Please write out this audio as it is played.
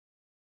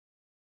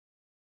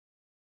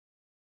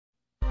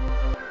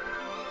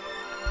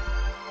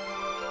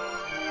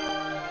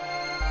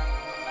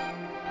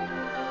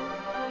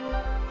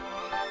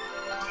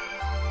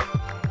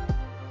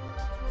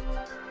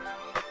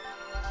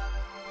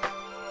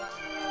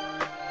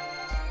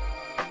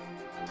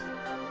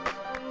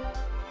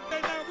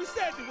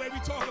we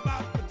talk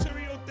about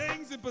material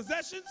things and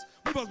possessions,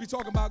 we're supposed to be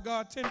talking about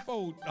God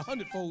tenfold,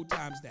 100-fold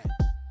times that.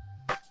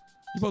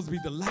 You're supposed to be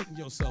delighting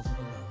yourself in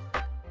the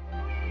Lord.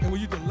 And when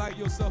you delight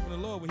yourself in the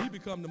Lord, when he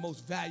becomes the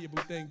most valuable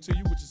thing to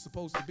you, which is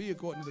supposed to be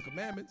according to the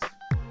commandments,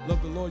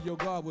 love the Lord your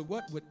God with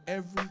what? With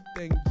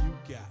everything you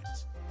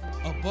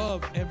got,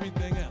 above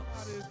everything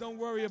else. Don't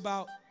worry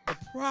about the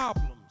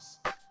problems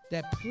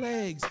that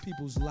plagues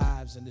people's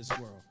lives in this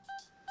world.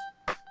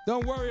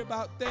 Don't worry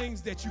about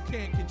things that you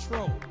can't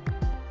control.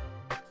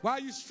 Why are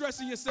you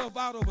stressing yourself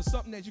out over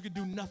something that you can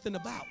do nothing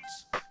about?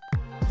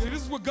 See,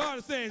 this is what God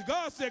is saying.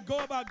 God said, go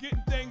about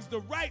getting things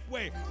the right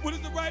way. What is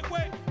the right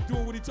way?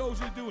 Doing what he told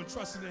you to do and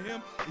trusting in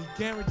him. He's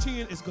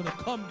guaranteeing it's going to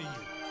come to you.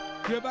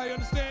 Everybody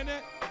understand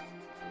that?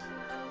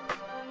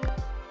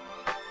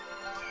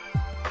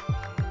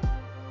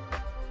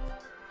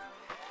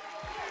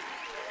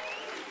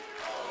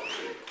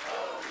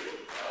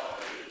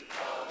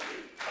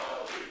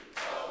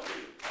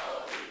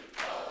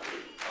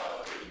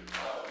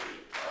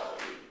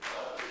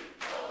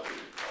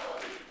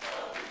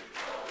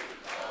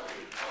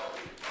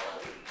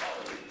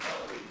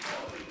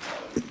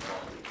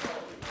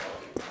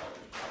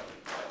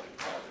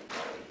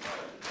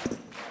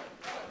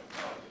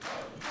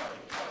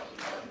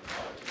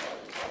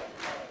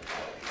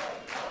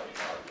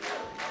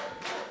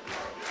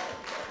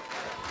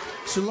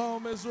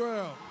 Shalom,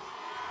 Israel.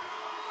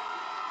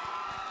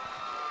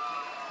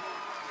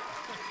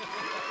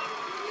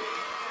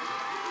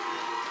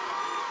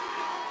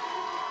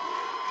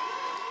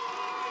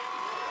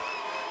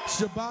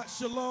 Shabbat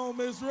Shalom,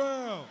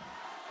 Israel.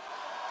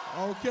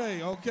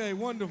 Okay,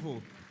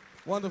 wonderful.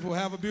 Wonderful.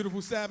 Have a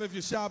beautiful Sabbath.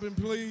 You're shopping,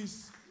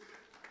 please.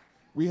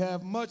 We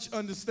have much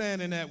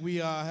understanding that we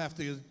have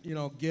to,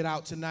 get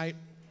out tonight.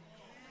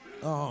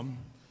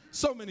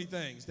 So many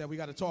things that we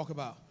got to talk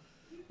about.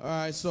 All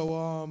right,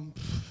 so,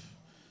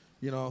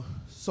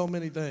 so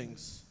many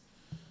things,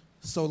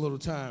 so little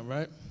time,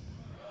 right?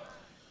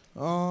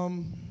 I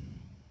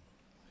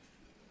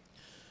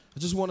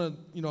just want to,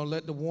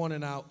 let the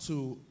warning out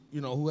to,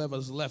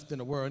 whoever's left in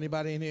the world.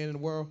 Anybody in here in the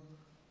world?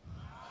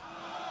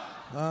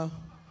 Huh?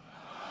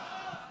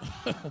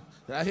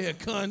 Did I hear a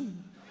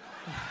kun?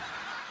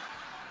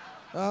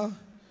 Huh?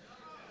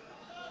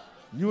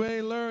 You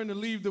ain't learned to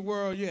leave the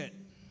world yet.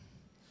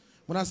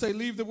 When I say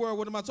leave the world,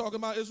 what am I talking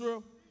about,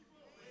 Israel?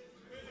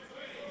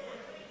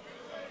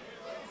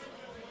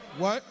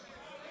 What?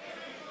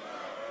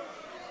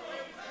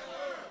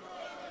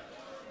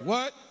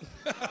 What?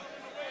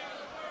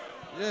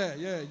 Yeah.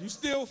 You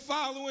still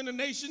following the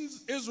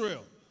nations,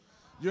 Israel.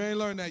 You ain't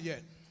learned that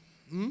yet.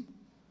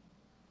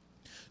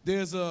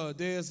 There's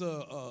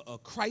a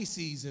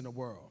crisis in the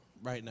world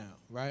right now,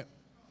 right?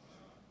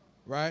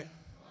 Right?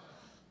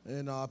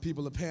 And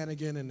people are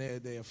panicking and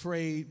they're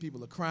afraid.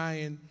 People are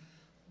crying.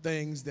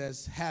 Things are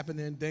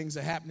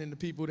happening to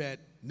people that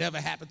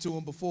never happened to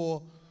them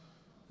before.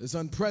 It's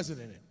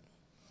unprecedented.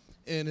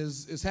 And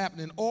it's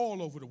happening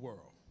all over the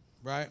world,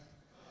 right?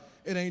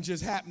 It ain't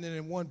just happening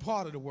in one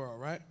part of the world,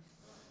 right?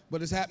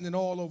 But it's happening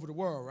all over the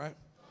world, right?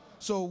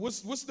 So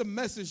what's the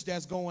message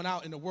that's going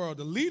out in the world?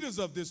 The leaders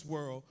of this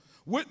world,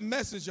 what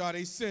message are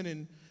they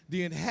sending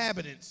the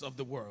inhabitants of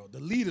the world, the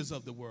leaders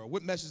of the world?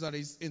 What message are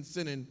they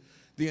sending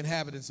the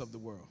inhabitants of the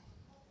world?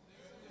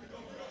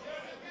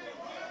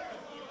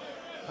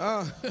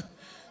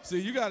 See,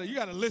 you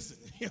gotta listen,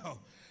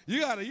 You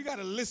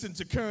gotta listen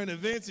to current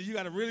events, and you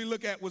gotta really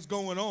look at what's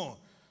going on.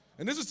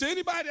 And this is to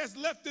anybody that's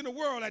left in the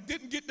world that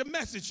didn't get the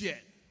message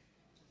yet.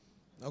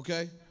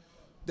 Okay?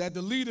 That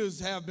the leaders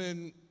have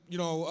been,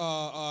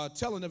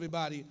 telling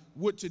everybody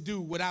what to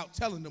do without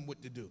telling them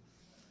what to do.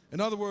 In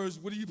other words,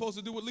 what are you supposed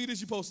to do with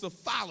leaders? You're supposed to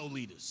follow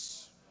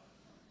leaders.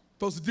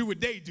 You're supposed to do what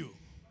they do.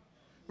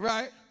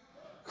 Right?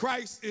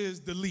 Christ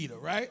is the leader,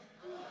 right?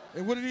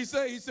 And what did he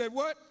say? He said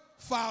what?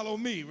 Follow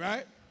me,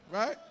 right?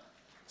 Right?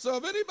 So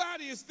if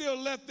anybody is still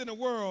left in the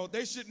world,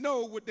 they should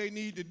know what they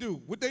need to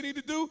do. What they need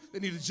to do? They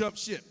need to jump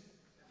ship.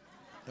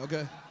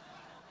 Okay?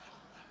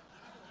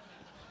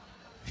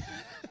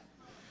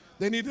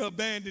 They need to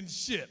abandon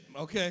ship,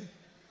 okay?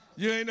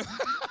 You ain't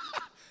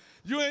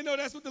know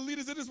that's what the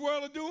leaders of this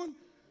world are doing?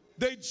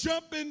 They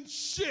jumping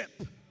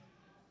ship.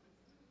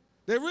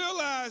 They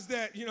realize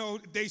that,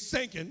 they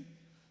sinking.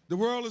 The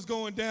world is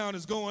going down,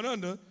 it's going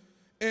under,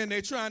 and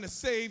they're trying to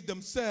save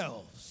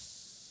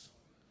themselves.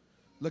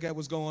 Look at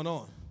what's going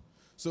on.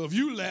 So if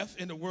you left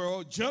in the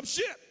world, jump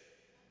ship.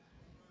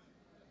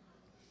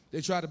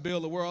 They try to bail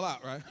the world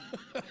out, right?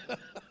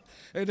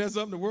 And that's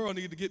something the world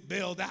needs to get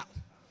bailed out.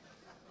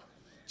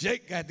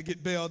 Jake got to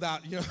get bailed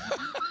out,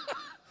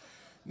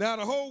 Now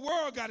the whole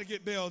world got to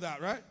get bailed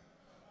out, right?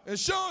 And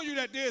showing you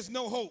that there's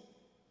no hope.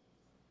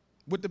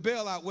 With the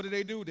bailout, what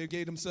do? They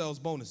gave themselves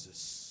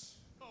bonuses.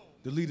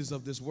 The leaders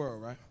of this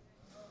world, right?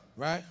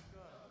 Right?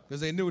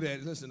 Because they knew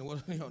that, listen,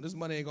 this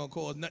money ain't going to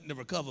cause nothing to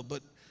recover,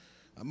 but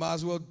I might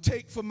as well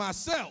take for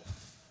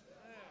myself.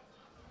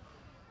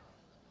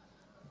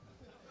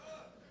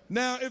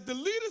 Now, if the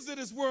leaders of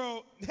this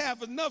world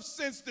have enough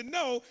sense to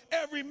know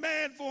every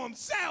man for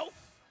himself,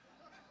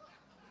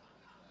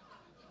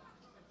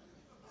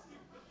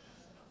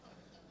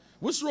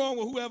 What's wrong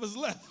with whoever's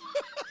left?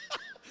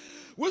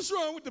 What's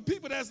wrong with the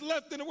people that's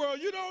left in the world?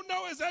 You don't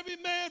know it's every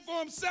man for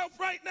himself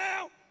right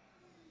now?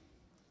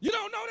 You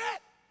don't know that?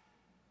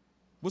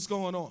 What's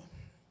going on?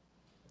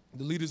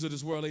 The leaders of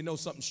this world, they know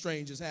something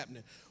strange is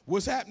happening.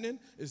 What's happening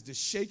is the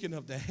shaking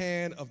of the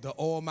hand of the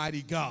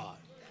Almighty God.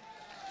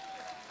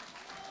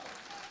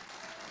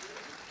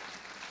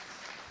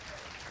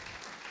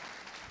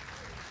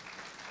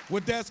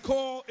 What that's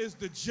called is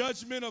the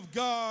judgment of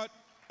God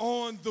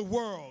on the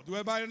world. Do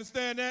everybody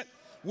understand that?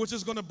 Which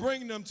is going to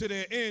bring them to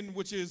their end,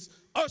 which is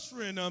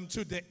ushering them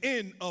to the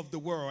end of the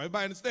world.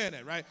 Everybody understand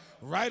that, right?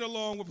 Right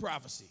along with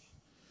prophecy.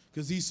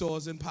 Because Esau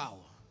is in power.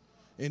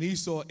 And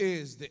Esau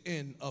is the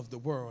end of the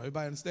world.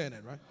 Everybody understand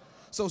that, right?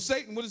 So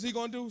Satan, what is he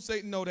going to do?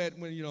 Satan know that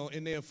when,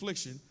 in their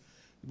affliction,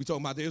 we're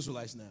talking about the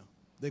Israelites now,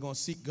 they're going to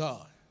seek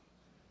God.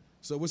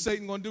 So what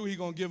Satan going to do, he's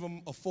going to give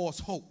them a false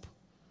hope.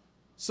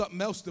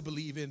 Something else to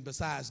believe in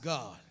besides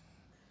God.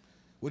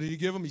 What did he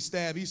give him? He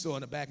stabbed Esau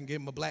in the back and gave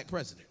him a black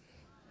president.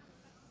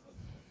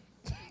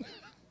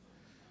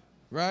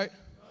 Right?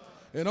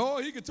 And all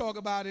he could talk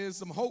about is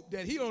some hope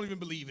that he don't even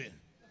believe in.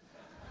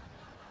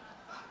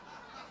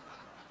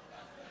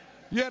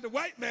 You had the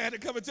white man to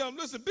come and tell him,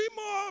 listen, be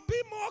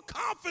more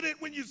confident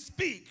when you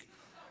speak.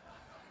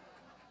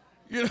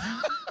 You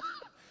know?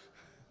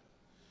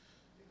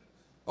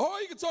 All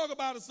he could talk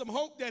about is some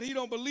hope that he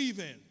don't believe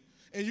in.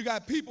 And you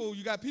got people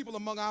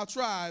among our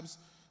tribes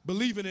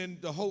believing in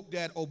the hope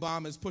that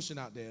Obama is pushing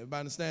out there. Everybody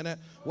understand that?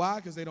 Why?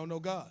 Because they don't know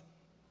God.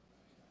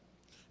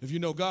 If you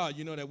know God,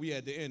 you know that we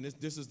at the end.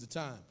 This is the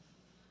time.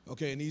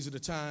 Okay, and these are the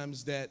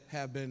times that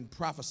have been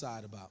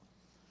prophesied about.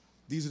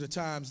 These are the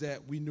times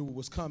that we knew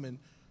was coming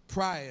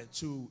prior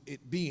to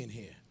it being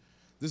here.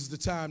 This is the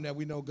time that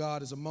we know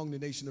God is among the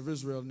nation of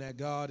Israel and that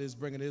God is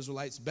bringing the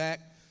Israelites back,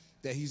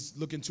 that he's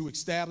looking to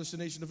establish the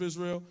nation of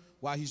Israel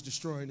while he's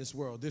destroying this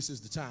world. This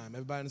is the time.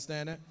 Everybody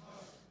understand that?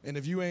 And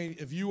if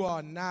you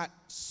are not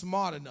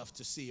smart enough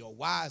to see or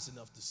wise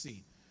enough to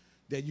see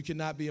that you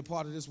cannot be a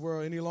part of this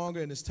world any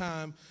longer and it's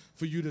time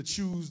for you to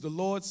choose the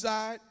Lord's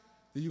side,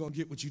 then you're going to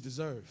get what you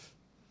deserve.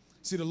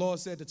 See, the Lord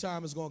said the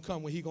time is going to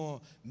come when he's going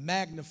to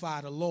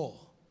magnify the law.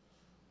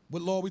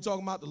 What law are we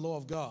talking about? The law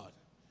of God,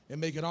 and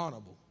make it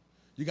honorable.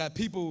 You got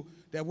people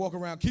that walk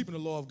around keeping the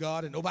law of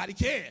God and nobody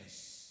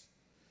cares.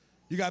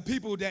 You got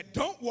people that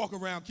don't walk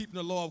around keeping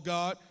the law of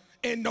God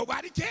and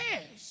nobody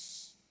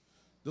cares.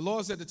 The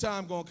Lord said the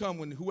time going to come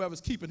when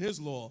whoever's keeping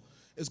his law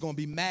is going to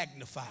be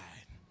magnified.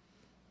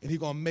 And he's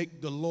going to make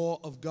the law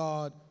of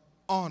God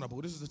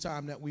honorable. This is the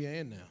time that we are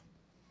in now.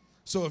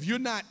 So if you're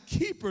not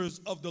keepers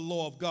of the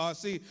law of God,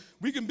 see,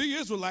 we can be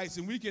Israelites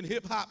and we can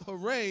hip-hop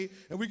hooray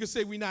and we can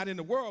say we're not in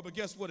the world, but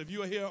guess what? If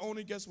you're here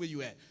only, guess where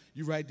you at?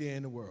 You're right there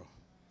in the world.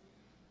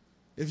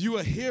 If you're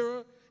a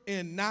hearer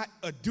and not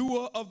a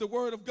doer of the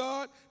word of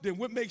God, then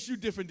what makes you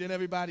different than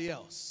everybody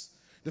else?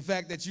 The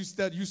fact that you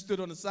stood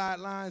on the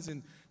sidelines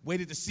and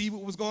waited to see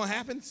what was going to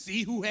happen,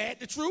 see who had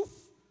the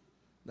truth?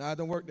 No, it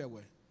don't work that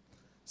way.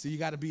 See, you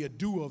got to be a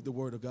doer of the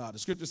word of God. The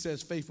scripture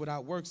says faith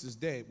without works is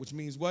dead, which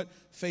means what?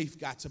 Faith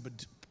got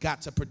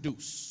to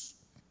produce.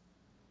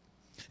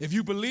 If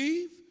you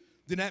believe,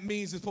 then that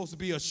means it's supposed to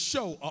be a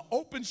show, an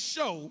open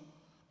show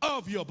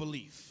of your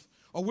belief,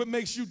 or what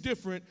makes you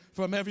different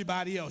from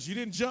everybody else. You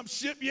didn't jump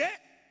ship yet?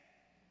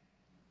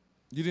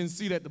 You didn't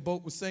see that the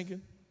boat was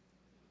sinking?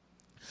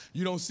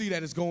 You don't see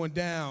that it's going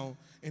down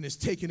and it's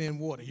taking in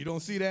water. You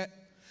don't see that?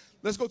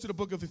 Let's go to the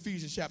book of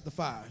Ephesians chapter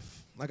 5.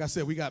 Like I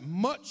said, we got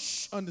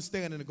much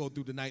understanding to go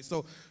through tonight.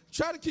 So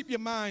try to keep your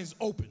minds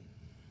open.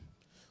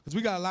 Because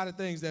we got a lot of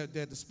things that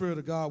the Spirit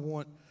of God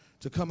want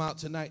to come out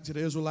tonight to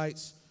the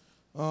Israelites.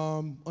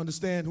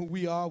 Understand who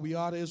we are. We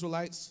are the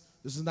Israelites.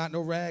 This is not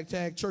no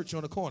ragtag church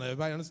on the corner.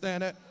 Everybody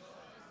understand that?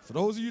 For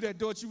those of you that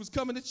thought you was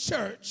coming to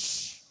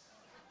church,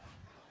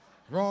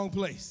 wrong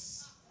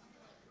place.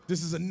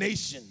 This is a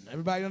nation.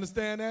 Everybody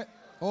understand that?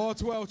 All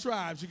 12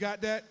 tribes. You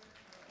got that?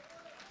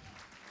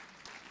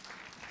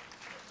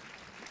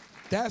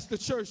 That's the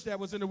church that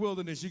was in the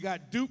wilderness. You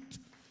got duped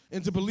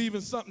into believing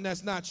something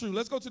that's not true.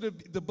 Let's go to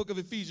the book of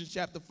Ephesians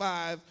chapter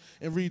 5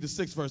 and read the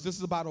 6th verse. This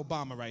is about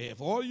Obama right here.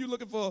 For all of you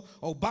looking for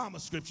Obama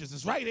scriptures,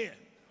 it's right here.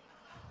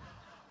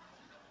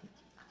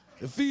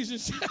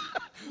 Ephesians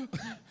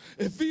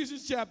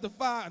chapter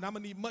 5, and I'm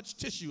going to need much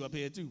tissue up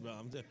here too,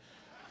 bro.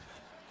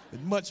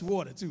 And much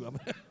water too.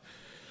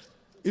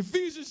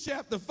 Ephesians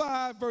chapter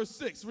 5, verse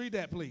 6. Read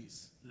that,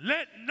 please.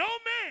 Let no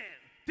man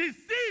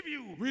deceive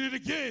you. Read it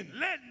again.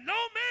 Let no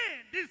man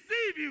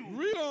deceive you.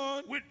 Read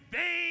on. With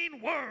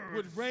vain words.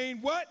 With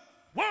vain what?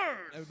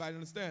 Words. Everybody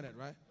understand that,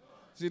 right?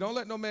 See, don't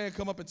let no man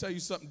come up and tell you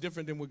something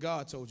different than what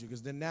God told you,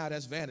 because then now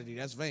that's vanity,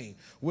 that's vain.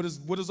 What is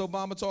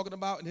Obama talking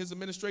about in his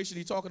administration?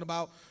 He's talking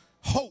about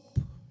hope.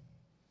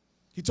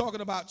 He's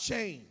talking about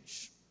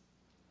change.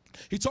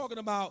 He's talking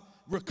about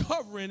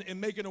recovering and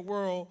making the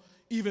world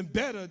even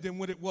better than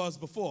what it was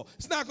before.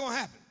 It's not going to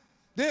happen.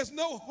 There's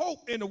no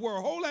hope in the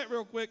world. Hold that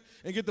real quick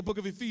and get the book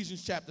of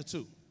Ephesians chapter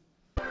 2.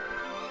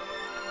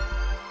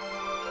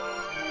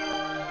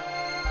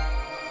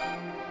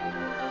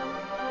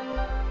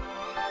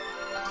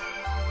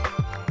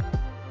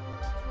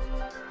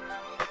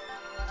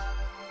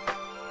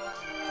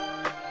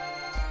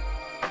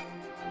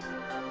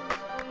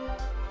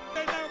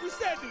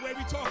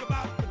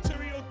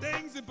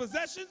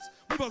 possessions,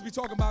 we're supposed to be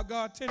talking about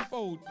God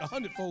tenfold,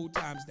 100-fold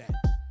times that.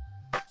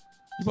 You're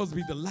supposed to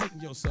be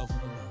delighting yourself in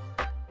the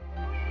Lord.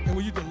 And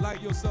when you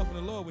delight yourself in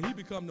the Lord, when he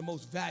becomes the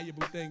most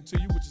valuable thing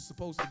to you, which is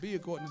supposed to be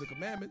according to the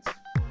commandments,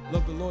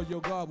 love the Lord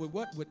your God with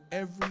what? With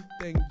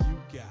everything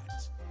you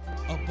got,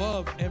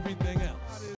 above everything else.